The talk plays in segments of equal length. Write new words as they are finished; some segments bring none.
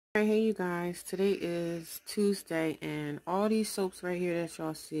Alright, hey you guys, today is Tuesday, and all these soaps right here that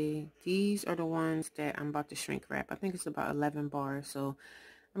y'all see, these are the ones that I'm about to shrink wrap. I think it's about 11 bars, so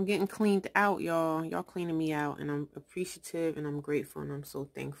I'm getting cleaned out, y'all cleaning me out, and I'm appreciative, and I'm grateful, and I'm so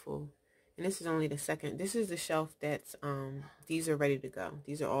thankful. And this is only the second. This is the shelf that's these are ready to go.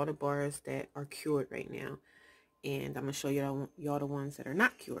 These are all the bars that are cured right now. And I'm gonna show y'all the ones that are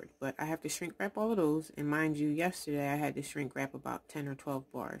not cured, but I have to shrink wrap all of those. And mind you, yesterday I had to shrink wrap about 10 or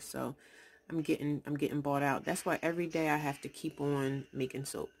 12 bars, so I'm getting bought out. That's why every day I have to keep on making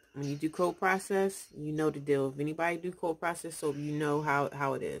soap. When you do cold process, you know the deal. If anybody do cold process soap, you know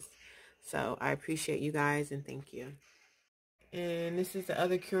how it is. So I appreciate you guys and thank you. And this is the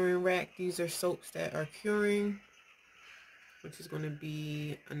other curing rack. These are soaps that are curing, which is going to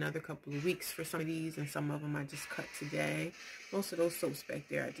be another couple of weeks for some of these, and some of them I just cut today. Most of those soaps back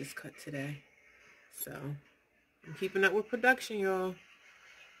there I just cut today. So I'm keeping up with production, y'all.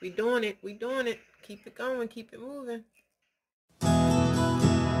 We doing it. Keep it going. Keep it moving.